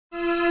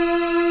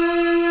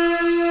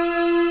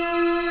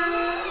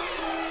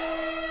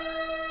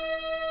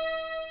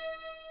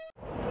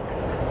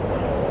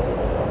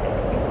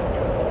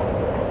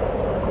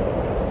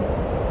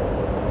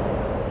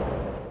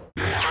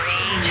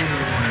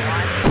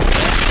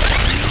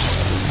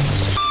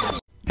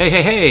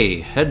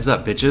Hey, heads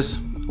up, bitches.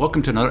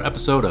 Welcome to another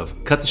episode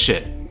of Cut the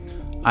Shit.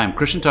 I am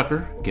Christian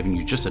Tucker, giving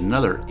you just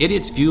another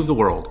idiot's view of the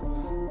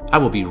world. I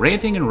will be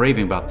ranting and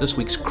raving about this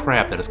week's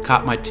crap that has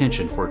caught my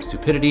attention for its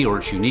stupidity or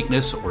its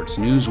uniqueness or its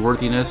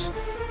newsworthiness,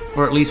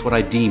 or at least what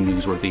I deem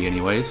newsworthy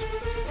anyways.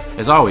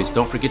 As always,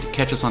 don't forget to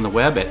catch us on the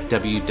web at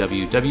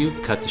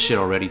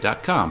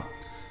www.cuttheshitalready.com.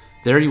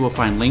 There you will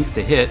find links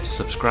to hit to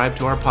subscribe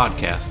to our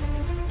podcast.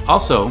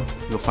 Also,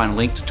 you'll find a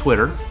link to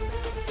Twitter.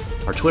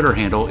 Our Twitter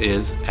handle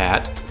is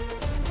at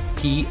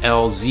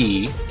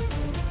PLZ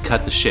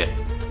Cut the Shit,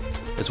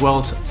 as well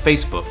as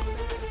Facebook.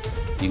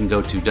 You can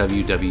go to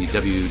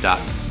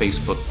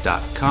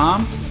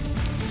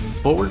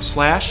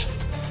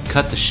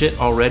www.facebook.com/Cut the Shit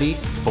Already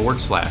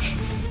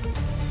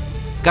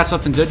 /. Got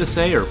something good to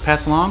say or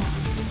pass along?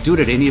 Do it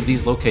at any of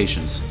these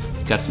locations.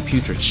 Got some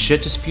putrid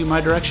shit to spew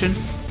my direction?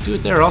 Do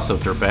it there also,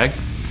 dirtbag.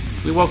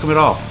 We welcome it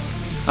all.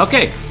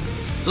 Okay,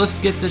 so let's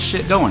get this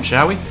shit going,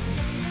 shall we?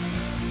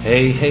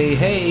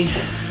 Hey.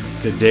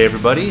 Good day,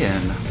 everybody,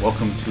 and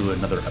welcome to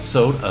another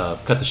episode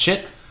of Cut the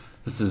Shit.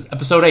 This is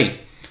episode 8.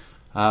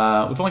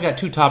 We've only got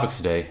 2 topics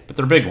today, but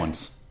they're big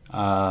ones.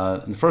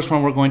 The first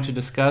one we're going to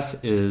discuss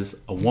is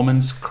a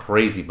woman's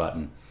crazy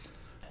button.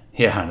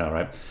 Yeah, I know,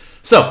 right?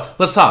 So,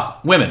 let's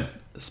talk women,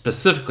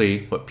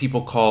 specifically what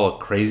people call a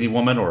crazy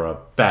woman or a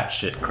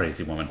batshit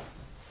crazy woman.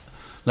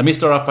 Let me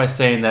start off by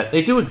saying that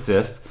they do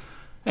exist,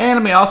 and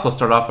let me also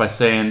start off by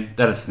saying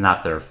that it's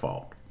not their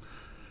fault.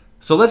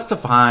 So let's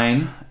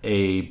define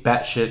a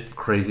batshit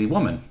crazy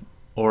woman,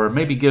 or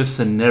maybe give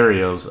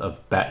scenarios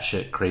of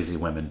batshit crazy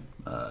women.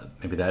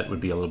 Maybe that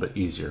would be a little bit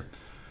easier.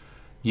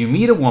 You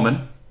meet a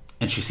woman,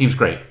 and she seems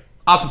great.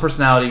 Awesome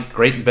personality,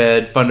 great in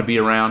bed, fun to be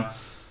around.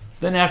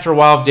 Then after a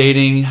while of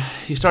dating,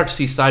 you start to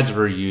see sides of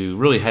her you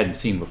really hadn't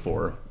seen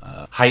before.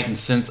 Heightened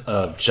sense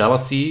of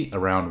jealousy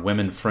around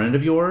women friend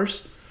of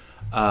yours.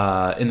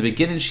 In the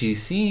beginning, she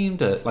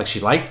seemed like she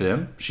liked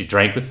them. She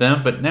drank with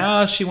them, but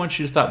now she wants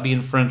you to stop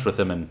being friends with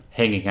them and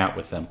hanging out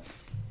with them.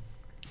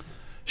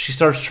 She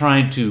starts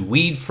trying to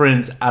weed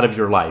friends out of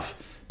your life,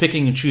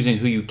 picking and choosing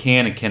who you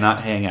can and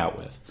cannot hang out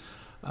with.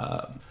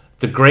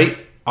 The great,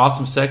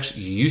 awesome sex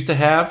you used to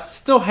have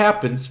still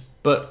happens,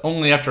 but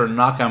only after a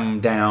knock 'em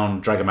down,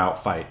 drag 'em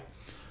out fight.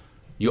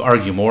 You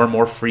argue more and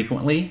more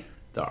frequently.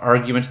 The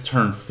arguments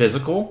turn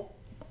physical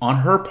on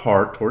her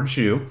part towards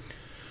you.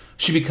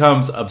 She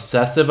becomes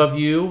obsessive of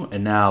you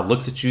and now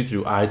looks at you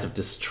through eyes of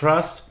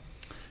distrust.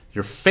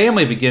 Your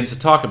family begins to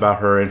talk about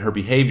her and her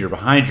behavior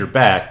behind your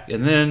back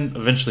and then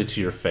eventually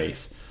to your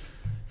face.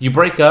 You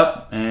break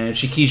up and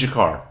she keys your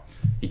car.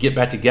 You get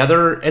back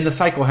together and the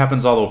cycle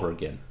happens all over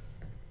again.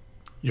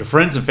 Your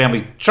friends and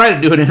family try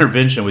to do an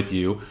intervention with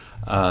you.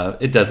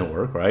 It doesn't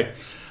work, right?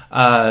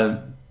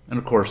 And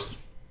of course,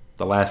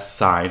 the last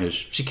sign is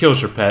she kills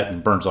your pet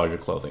and burns all your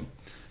clothing.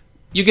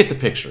 You get the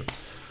picture.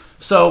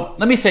 So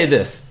let me say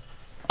this.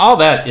 All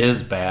that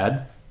is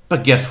bad,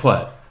 but guess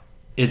what?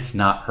 It's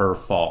not her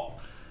fault.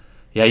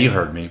 Yeah, you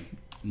heard me.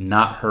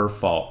 Not her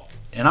fault.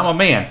 And I'm a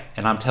man,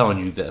 and I'm telling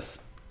you this.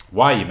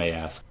 Why, you may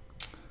ask?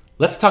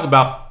 Let's talk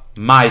about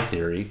my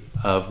theory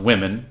of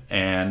women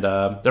and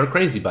their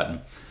crazy button.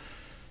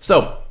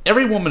 So,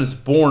 every woman is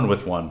born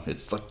with one.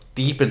 It's like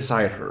deep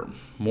inside her,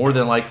 more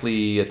than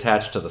likely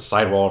attached to the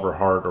sidewall of her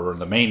heart or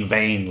the main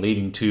vein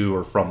leading to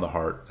or from the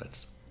heart.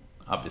 That's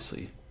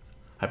obviously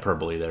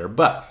hyperbole there,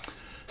 but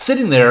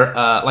sitting there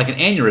like an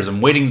aneurysm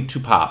waiting to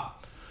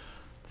pop.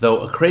 Though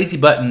a crazy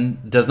button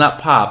does not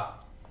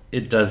pop,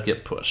 it does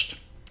get pushed.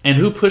 And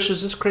who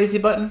pushes this crazy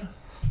button?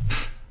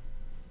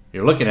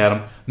 You're looking at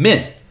them.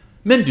 Men.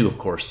 Men do, of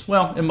course.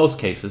 Well, in most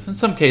cases. In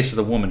some cases,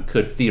 a woman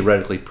could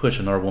theoretically push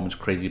another woman's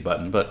crazy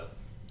button, but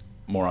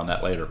more on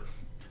that later.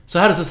 So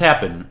how does this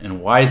happen,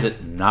 and why is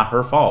it not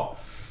her fault?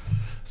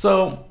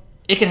 So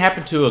it can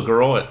happen to a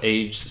girl at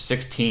age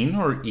 16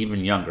 or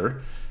even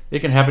younger. It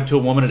can happen to a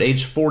woman at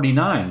age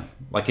 49.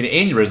 Like an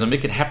aneurysm, it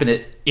can happen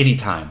at any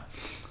time.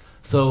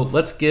 So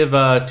let's give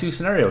 2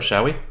 scenarios,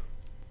 shall we?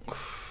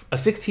 A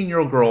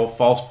 16-year-old girl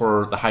falls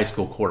for the high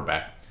school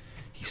quarterback.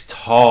 He's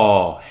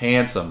tall,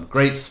 handsome,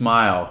 great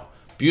smile,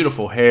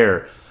 beautiful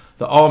hair,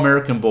 the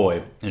all-American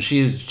boy, and she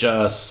is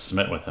just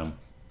smitten with him.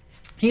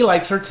 He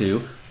likes her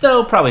too,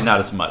 though probably not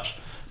as much.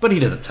 But he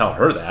doesn't tell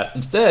her that.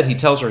 Instead, he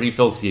tells her he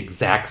feels the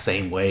exact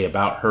same way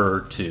about her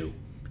too.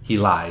 He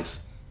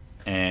lies.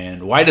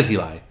 And why does he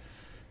lie?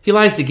 He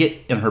lies to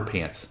get in her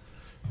pants.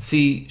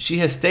 See, she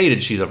has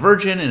stated she's a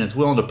virgin and is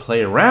willing to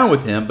play around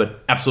with him,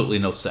 but absolutely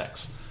no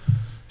sex.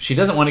 She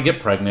doesn't want to get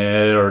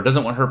pregnant or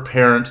doesn't want her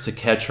parents to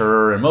catch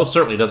her, and most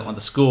certainly doesn't want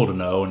the school to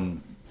know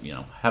and,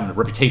 having a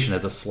reputation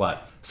as a slut.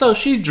 So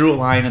she drew a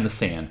line in the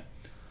sand.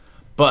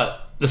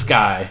 But this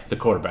guy, the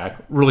quarterback,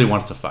 really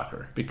wants to fuck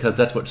her because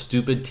that's what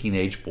stupid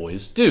teenage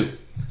boys do.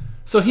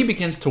 So he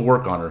begins to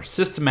work on her,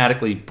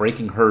 systematically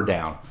breaking her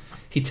down.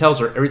 He tells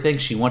her everything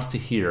she wants to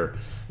hear,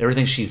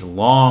 everything she's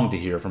longed to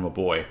hear from a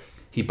boy.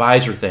 He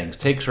buys her things,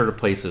 takes her to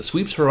places,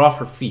 sweeps her off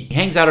her feet,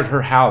 hangs out at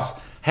her house,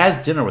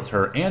 has dinner with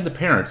her and the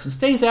parents, and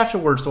stays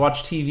afterwards to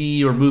watch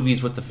TV or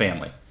movies with the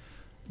family.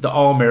 The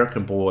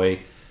all-American boy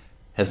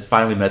has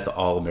finally met the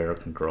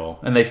all-American girl,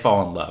 and they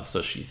fall in love,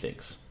 so she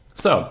thinks.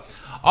 So,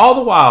 all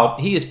the while,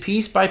 he is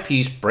piece by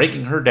piece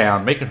breaking her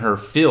down, making her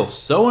feel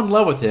so in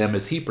love with him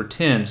as he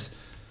pretends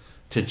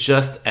to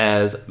just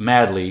as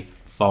madly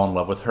fall in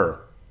love with her.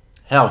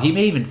 Hell, he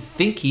may even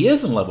think he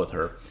is in love with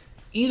her.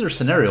 Either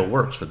scenario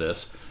works for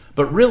this,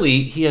 but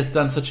really, he has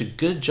done such a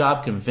good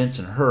job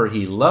convincing her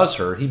he loves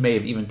her, he may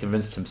have even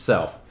convinced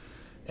himself.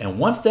 And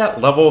once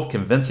that level of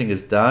convincing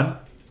is done,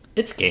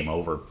 it's game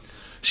over.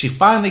 She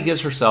finally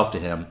gives herself to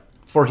him,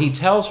 for he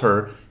tells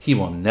her he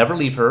will never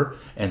leave her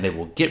and they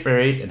will get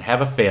married and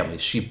have a family.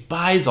 She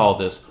buys all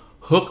this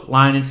hook,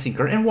 line, and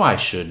sinker, and why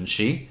shouldn't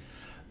she?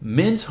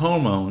 Men's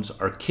hormones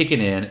are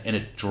kicking in and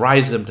it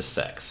drives them to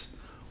sex.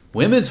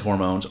 Women's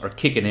hormones are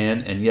kicking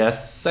in, and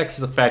yes, sex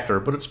is a factor,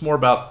 but it's more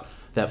about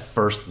that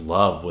first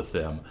love with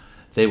them.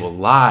 They will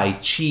lie,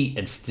 cheat,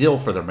 and steal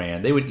for their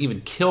man. They would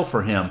even kill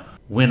for him.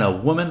 When a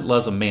woman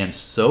loves a man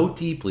so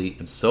deeply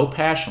and so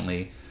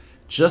passionately,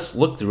 just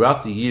look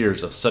throughout the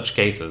years of such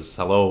cases.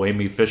 Hello,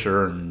 Amy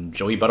Fisher and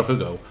Joey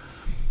Buttafuoco.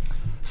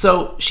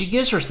 So she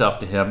gives herself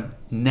to him.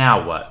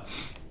 Now what?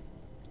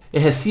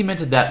 It has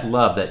cemented that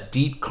love, that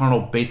deep,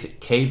 carnal,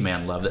 basic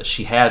caveman love that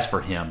she has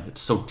for him.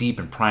 It's so deep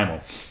and primal.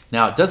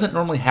 Now, it doesn't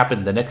normally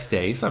happen the next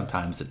day.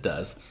 Sometimes it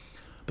does.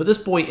 But this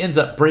boy ends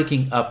up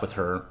breaking up with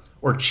her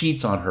or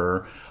cheats on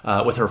her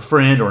with her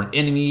friend or an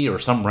enemy or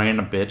some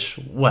random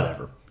bitch,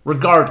 whatever.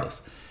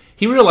 Regardless,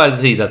 he realizes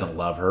he doesn't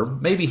love her.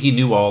 Maybe he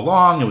knew all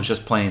along and was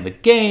just playing the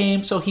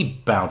game, so he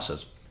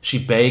bounces. She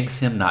begs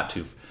him not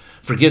to,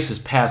 forgives his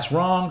past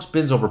wrongs,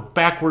 bends over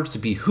backwards to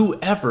be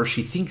whoever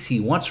she thinks he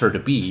wants her to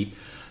be.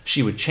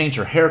 She would change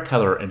her hair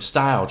color and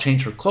style,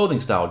 change her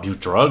clothing style, do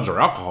drugs or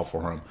alcohol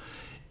for him.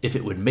 If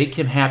it would make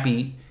him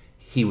happy,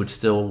 he would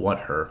still want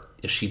her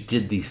if she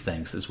did these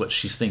things, is what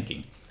she's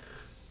thinking.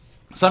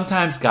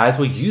 Sometimes guys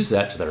will use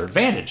that to their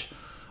advantage,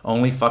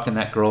 only fucking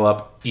that girl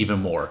up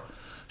even more.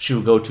 She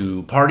would go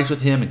to parties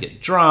with him and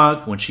get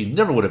drunk when she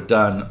never would have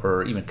done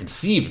or even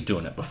conceived of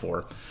doing it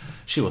before.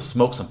 She will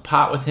smoke some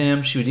pot with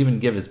him. She would even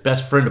give his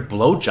best friend a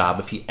blowjob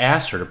if he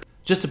asked her to,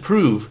 just to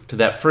prove to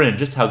that friend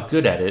just how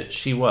good at it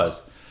she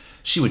was.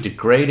 She would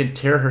degrade and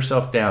tear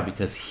herself down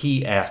because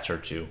he asked her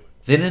to.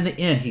 Then in the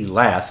end, he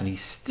laughs and he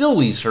still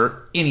leaves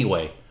her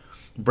anyway,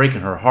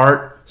 breaking her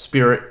heart,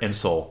 spirit, and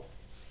soul.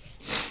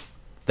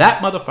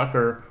 That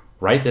motherfucker,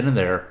 right then and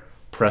there,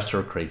 pressed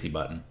her crazy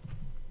button.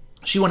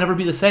 She will never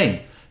be the same.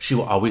 She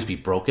will always be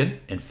broken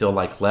and feel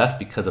like less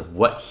because of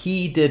what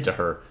he did to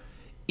her.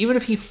 Even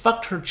if he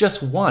fucked her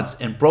just once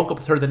and broke up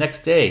with her the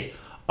next day,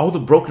 all the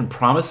broken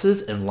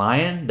promises and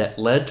lying that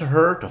led to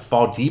her to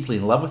fall deeply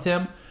in love with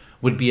him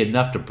would be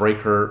enough to break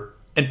her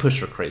and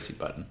push her crazy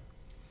button.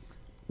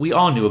 We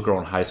all knew a girl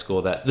in high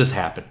school that this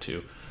happened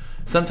to.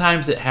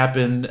 Sometimes it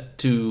happened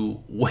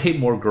to way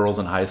more girls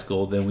in high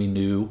school than we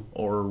knew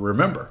or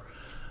remember.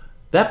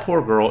 That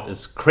poor girl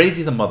is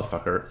crazy as a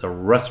motherfucker the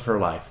rest of her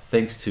life,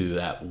 thanks to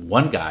that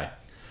one guy.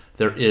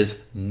 There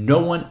is no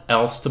one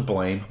else to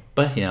blame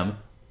but him,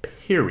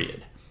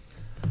 period.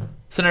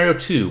 Scenario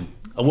 2.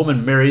 A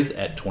woman marries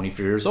at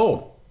 24 years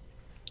old.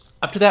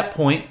 Up to that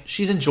point,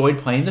 she's enjoyed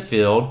playing the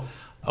field,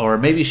 or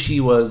maybe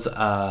she was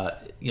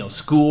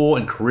school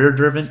and career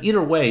driven.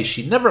 Either way,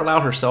 she never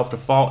allowed herself to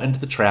fall into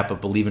the trap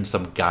of believing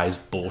some guy's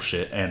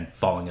bullshit and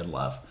falling in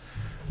love.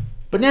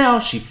 But now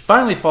she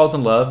finally falls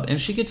in love and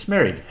she gets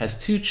married, has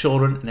 2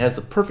 children, and has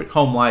a perfect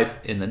home life.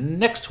 In the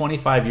next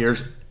 25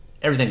 years,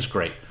 everything's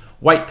great.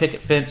 White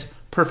picket fence,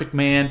 perfect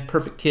man,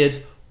 perfect kids,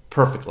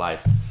 perfect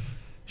life.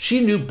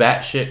 She knew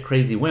batshit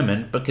crazy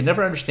women, but could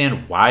never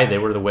understand why they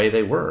were the way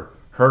they were.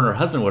 Her and her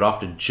husband would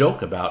often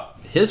joke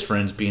about his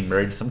friends being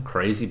married to some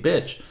crazy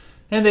bitch,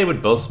 and they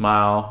would both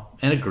smile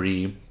and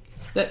agree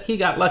that he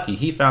got lucky.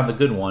 He found the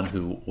good one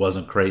who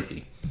wasn't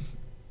crazy.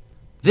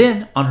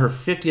 Then, on her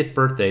 50th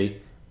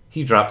birthday,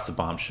 he drops the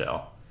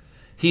bombshell.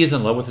 He is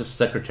in love with his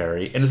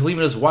secretary and is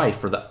leaving his wife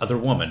for the other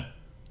woman.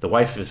 The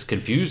wife is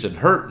confused and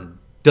hurt and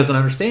doesn't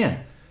understand.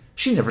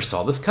 She never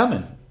saw this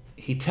coming.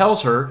 He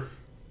tells her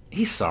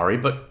he's sorry,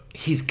 but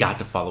he's got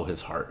to follow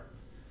his heart.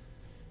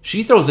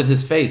 She throws in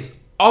his face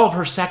all of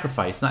her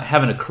sacrifice, not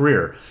having a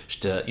career,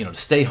 to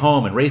stay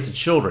home and raise the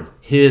children,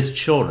 his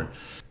children.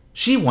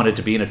 She wanted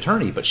to be an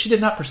attorney, but she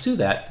did not pursue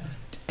that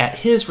at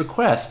his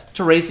request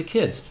to raise the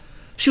kids.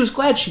 She was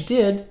glad she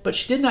did, but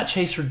she did not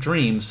chase her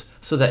dreams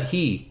so that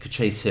he could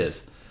chase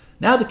his.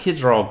 Now the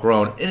kids are all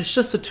grown, and it's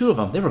just the 2 of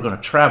them. They were going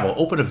to travel,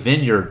 open a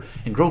vineyard,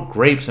 and grow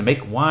grapes and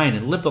make wine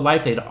and live the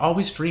life they'd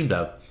always dreamed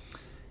of.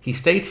 He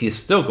states he is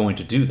still going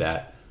to do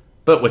that,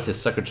 but with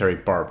his secretary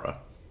Barbara,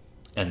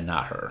 and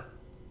not her.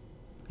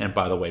 And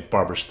by the way,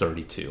 Barbara's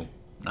 32,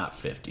 not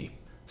 50.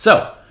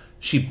 So,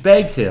 she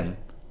begs him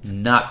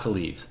not to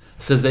leave,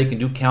 says they can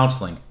do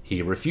counseling.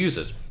 He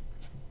refuses.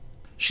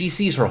 She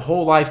sees her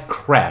whole life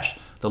crash.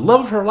 The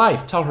love of her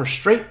life tell her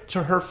straight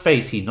to her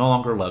face he no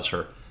longer loves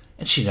her,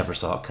 and she never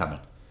saw it coming.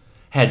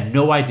 Had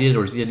no idea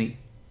there was any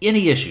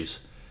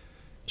issues.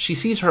 She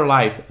sees her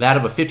life that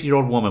of a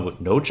 50-year-old woman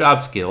with no job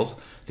skills,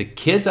 the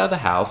kids out of the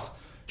house.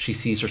 She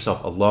sees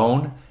herself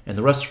alone, and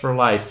the rest of her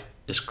life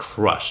is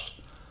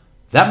crushed.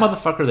 That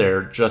motherfucker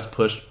there just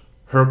pushed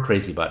her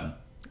crazy button,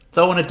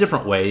 though in a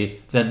different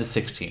way than the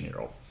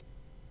 16-year-old.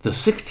 The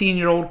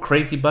 16-year-old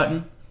crazy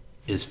button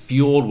is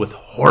fueled with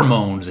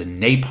hormones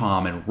and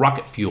napalm and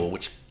rocket fuel,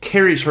 which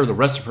carries her the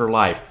rest of her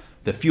life,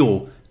 the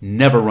fuel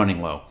never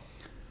running low.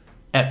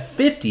 At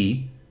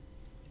 50,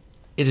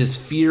 it is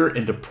fear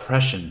and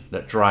depression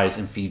that drives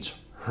and feeds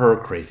her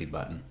crazy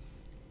button.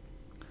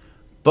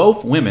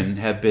 Both women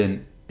have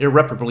been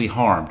irreparably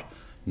harmed,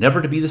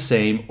 never to be the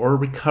same or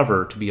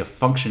recover to be a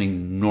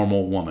functioning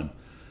normal woman.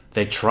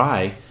 They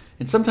try,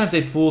 and sometimes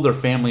they fool their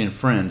family and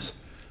friends,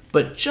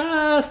 but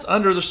just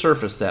under the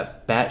surface,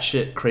 that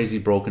batshit crazy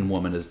broken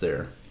woman is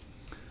there.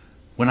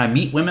 When I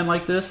meet women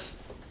like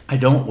this, I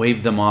don't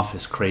wave them off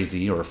as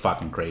crazy or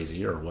fucking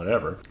crazy or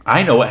whatever.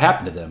 I know what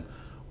happened to them,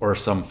 or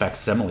some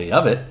facsimile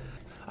of it.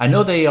 I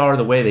know they are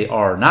the way they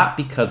are, not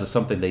because of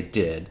something they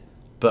did,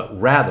 but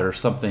rather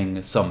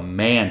something some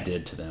man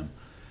did to them.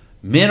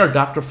 Men are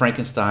Dr.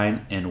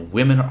 Frankenstein, and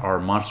women are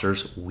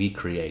monsters we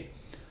create.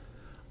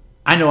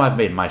 I know I've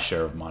made my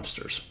share of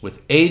monsters.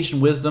 With age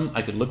and wisdom,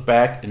 I could look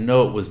back and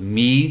know it was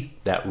me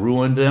that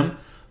ruined them,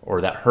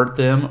 or that hurt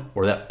them,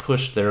 or that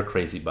pushed their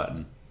crazy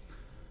button.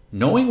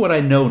 Knowing what I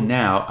know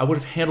now, I would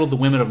have handled the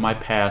women of my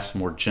past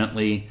more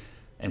gently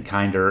and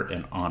kinder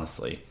and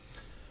honestly.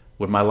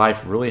 Would my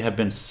life really have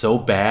been so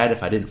bad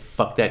if I didn't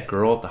fuck that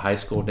girl at the high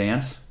school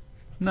dance?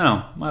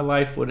 No, my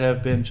life would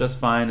have been just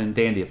fine and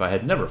dandy if I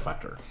had never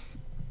fucked her.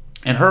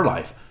 And her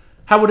life,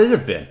 how would it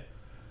have been?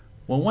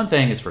 Well, one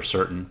thing is for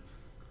certain,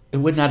 it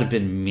would not have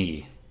been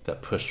me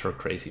that pushed her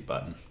crazy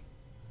button.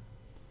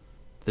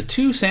 The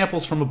two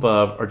samples from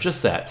above are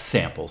just that,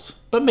 samples.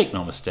 But make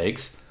no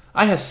mistakes,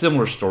 I have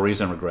similar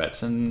stories and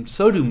regrets, and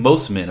so do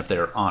most men if they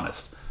are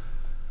honest.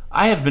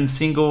 I have been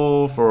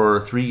single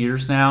for 3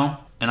 years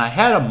now, and I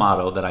had a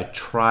motto that I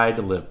tried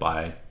to live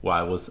by while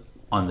I was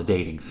on the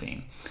dating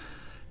scene.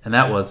 And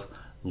that was,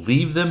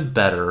 leave them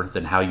better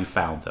than how you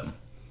found them.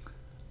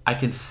 I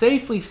can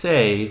safely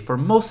say for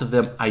most of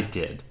them I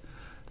did.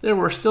 There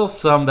were still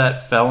some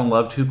that fell in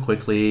love too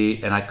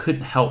quickly, and I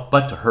couldn't help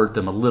but to hurt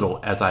them a little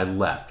as I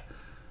left.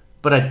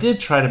 But I did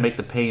try to make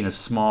the pain as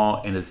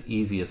small and as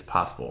easy as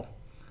possible.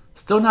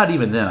 Still not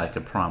even then, I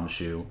can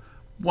promise you,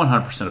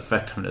 100%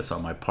 effectiveness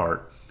on my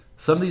part.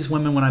 Some of these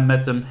women, when I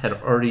met them, had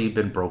already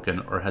been broken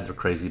or had their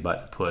crazy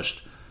button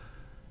pushed.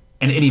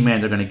 And any man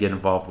they're going to get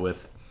involved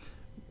with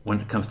when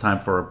it comes time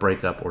for a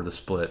breakup or the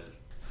split.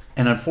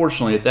 And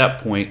unfortunately, at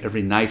that point,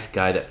 every nice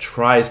guy that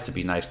tries to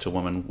be nice to a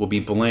woman will be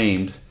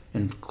blamed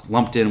and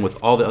lumped in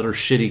with all the other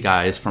shitty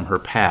guys from her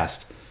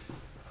past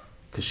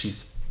because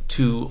she's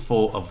too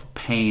full of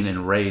pain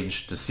and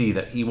rage to see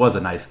that he was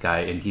a nice guy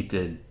and he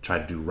did try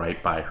to do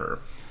right by her.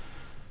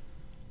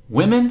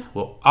 Women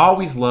will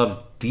always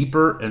love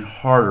deeper and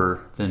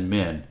harder than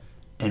men,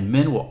 and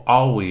men will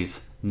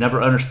always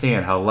never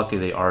understand how lucky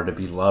they are to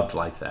be loved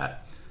like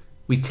that.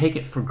 We take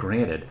it for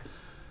granted.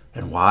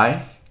 And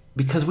why?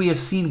 Because we have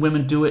seen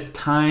women do it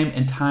time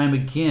and time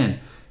again,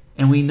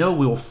 and we know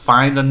we will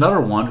find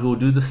another one who will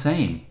do the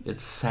same.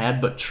 It's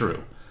sad but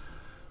true.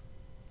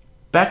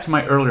 Back to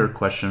my earlier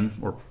question,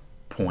 or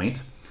point,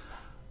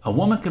 a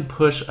woman can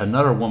push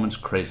another woman's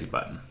crazy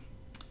button.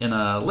 In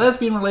a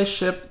lesbian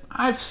relationship,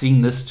 I've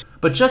seen this too.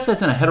 But just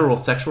as in a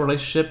heterosexual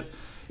relationship,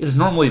 it is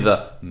normally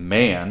the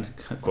man,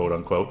 quote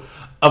unquote,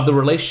 of the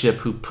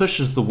relationship who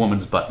pushes the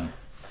woman's button.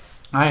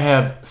 I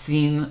have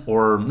seen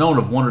or known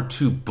of one or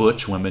two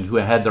butch women who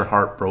had their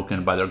heart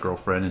broken by their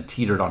girlfriend and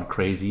teetered on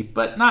crazy,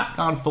 but not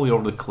gone fully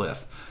over the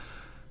cliff.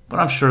 But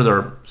I'm sure there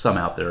are some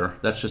out there.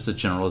 That's just a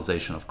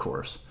generalization, of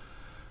course.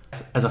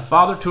 As a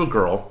father to a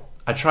girl,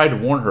 I tried to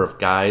warn her of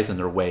guys and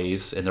their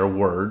ways and their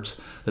words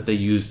that they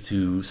use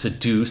to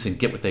seduce and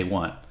get what they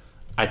want.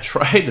 I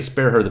tried to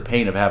spare her the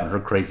pain of having her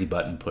crazy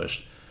button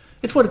pushed.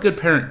 It's what a good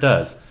parent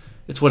does.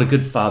 It's what a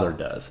good father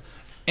does.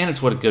 And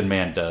it's what a good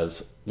man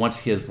does once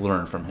he has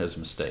learned from his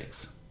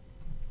mistakes.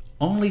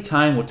 Only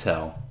time will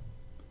tell.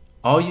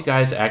 All you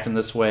guys acting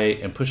this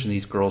way and pushing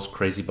these girls'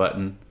 crazy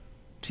button,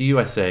 to you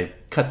I say,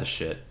 cut the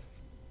shit.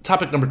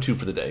 Topic number 2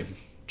 for the day.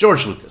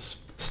 George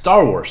Lucas.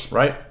 Star Wars,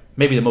 right?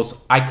 Maybe the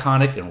most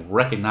iconic and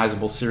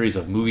recognizable series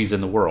of movies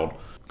in the world.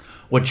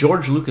 What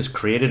George Lucas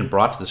created and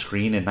brought to the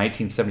screen in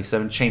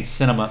 1977 changed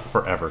cinema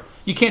forever.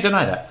 You can't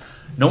deny that.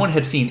 No one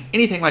had seen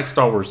anything like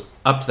Star Wars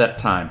up to that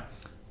time.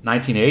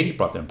 1980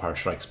 brought The Empire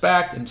Strikes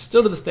Back, and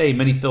still to this day,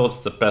 many feel it's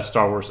the best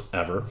Star Wars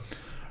ever.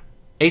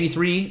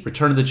 83,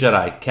 Return of the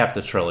Jedi capped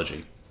the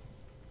trilogy.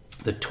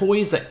 The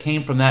toys that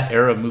came from that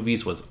era of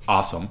movies was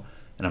awesome,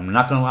 and I'm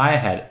not going to lie, I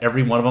had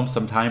every one of them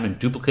sometime in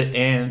duplicate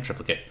and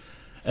triplicate.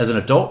 As an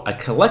adult, I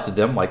collected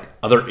them like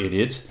other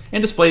idiots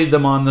and displayed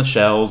them on the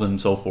shelves and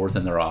so forth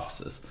in their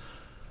offices.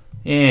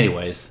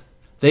 Anyways,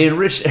 they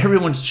enriched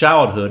everyone's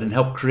childhood and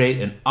helped create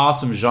an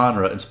awesome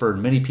genre and spurred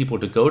many people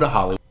to go to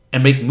Hollywood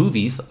and make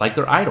movies like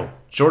their idol,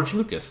 George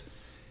Lucas.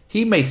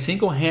 He may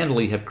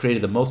single-handedly have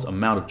created the most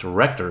amount of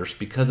directors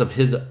because of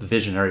his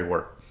visionary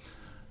work.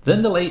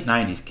 Then the late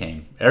 90s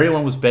came.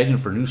 Everyone was begging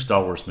for new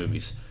Star Wars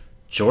movies.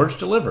 George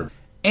delivered.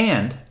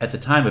 And at the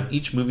time of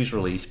each movie's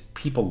release,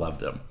 people loved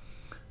them.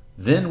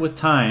 Then, with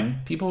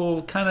time,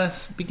 people kind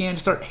of began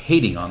to start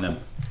hating on him,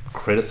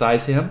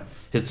 criticize him,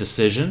 his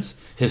decisions,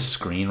 his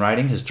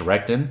screenwriting, his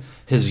directing,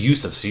 his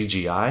use of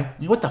CGI.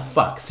 What the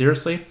fuck?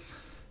 Seriously?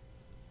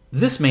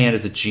 This man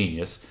is a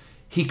genius.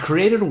 He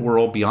created a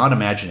world beyond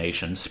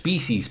imagination,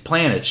 species,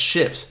 planets,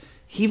 ships.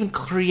 He even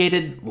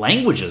created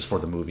languages for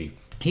the movie.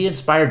 He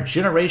inspired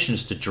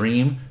generations to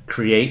dream,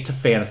 create, to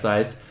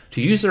fantasize,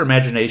 to use their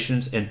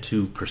imaginations, and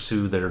to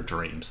pursue their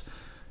dreams.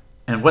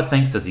 And what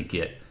thanks does he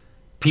get?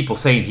 People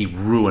saying he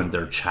ruined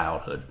their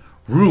childhood,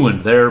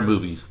 ruined their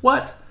movies.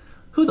 What?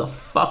 Who the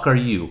fuck are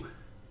you?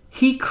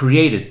 He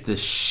created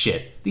this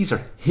shit. These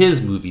are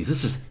his movies.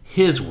 This is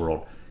his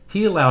world.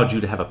 He allowed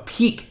you to have a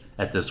peek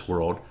at this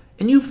world,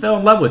 and you fell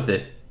in love with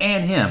it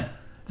and him.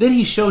 Then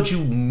he showed you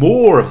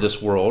more of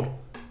this world,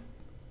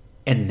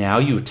 and now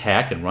you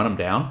attack and run him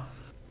down?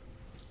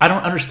 I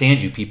don't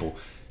understand you people.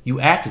 You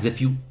act as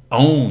if you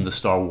own the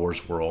Star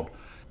Wars world,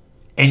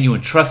 and you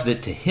entrusted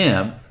it to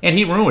him, and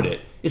he ruined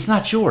it. It's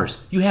not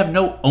yours. You have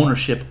no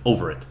ownership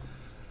over it.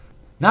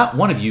 Not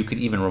one of you could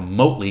even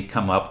remotely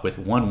come up with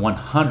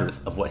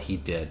 1/100th of what he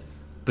did,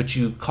 but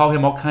you call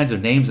him all kinds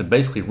of names and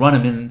basically run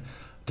him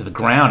into the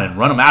ground and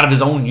run him out of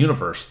his own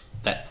universe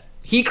that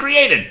he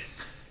created.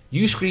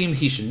 You scream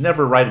he should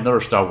never write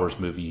another Star Wars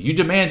movie. You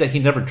demand that he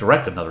never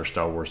direct another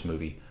Star Wars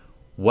movie.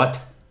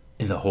 What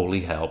in the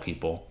holy hell,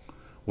 people?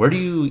 Where do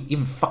you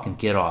even fucking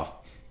get off?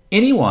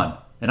 Anyone,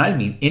 and I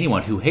mean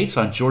anyone, who hates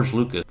on George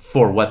Lucas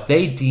for what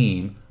they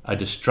deem a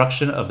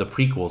destruction of the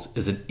prequels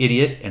is an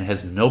idiot and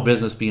has no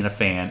business being a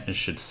fan and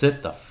should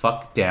sit the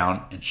fuck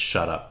down and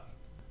shut up.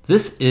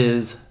 This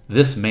is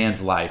this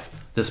man's life,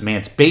 this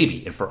man's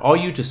baby, and for all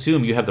you to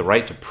assume you have the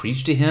right to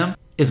preach to him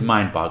is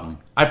mind-boggling.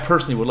 I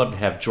personally would love to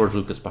have George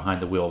Lucas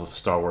behind the wheel of the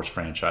Star Wars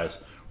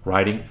franchise,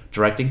 writing,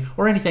 directing,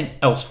 or anything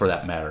else for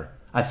that matter.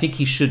 I think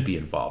he should be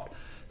involved.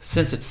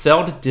 Since it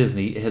sold to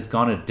Disney, it has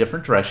gone in a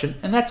different direction,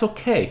 and that's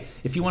okay.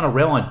 If you want to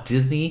rail on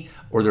Disney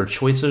or their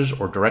choices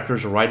or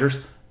directors or writers,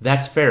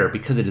 that's fair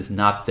because it is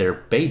not their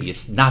baby.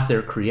 It's not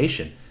their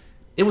creation.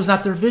 It was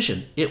not their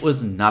vision. It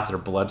was not their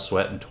blood,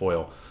 sweat, and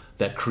toil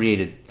that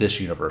created this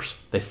universe.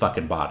 They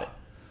fucking bought it.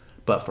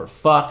 But for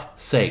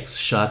fuck's sakes,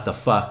 shut the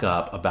fuck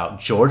up about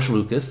George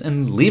Lucas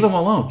and leave him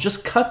alone.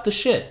 Just cut the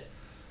shit.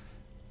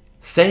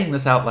 Saying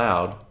this out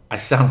loud, I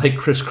sound like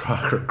Chris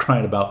Crocker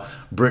crying about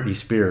Britney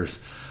Spears.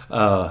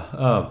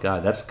 Oh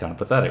God, that's kind of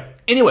pathetic.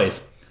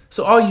 Anyways,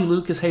 so all you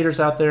Lucas haters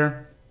out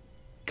there,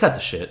 cut the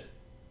shit.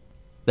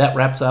 That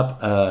wraps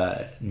up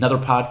another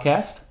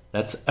podcast.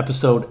 That's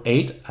episode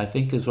 8, I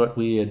think is what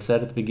we had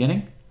said at the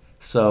beginning.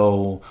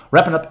 So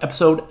wrapping up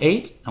episode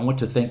 8, I want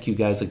to thank you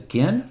guys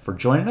again for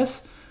joining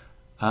us.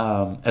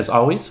 As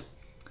always,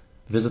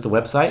 visit the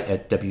website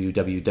at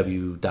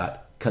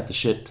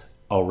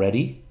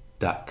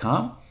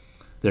www.cuttheshitalready.com.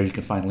 There you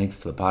can find links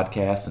to the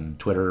podcast and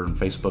Twitter and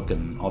Facebook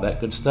and all that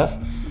good stuff.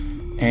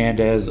 And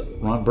as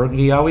Ron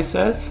Burgundy always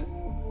says,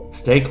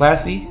 stay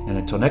classy, and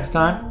until next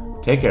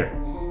time, take care.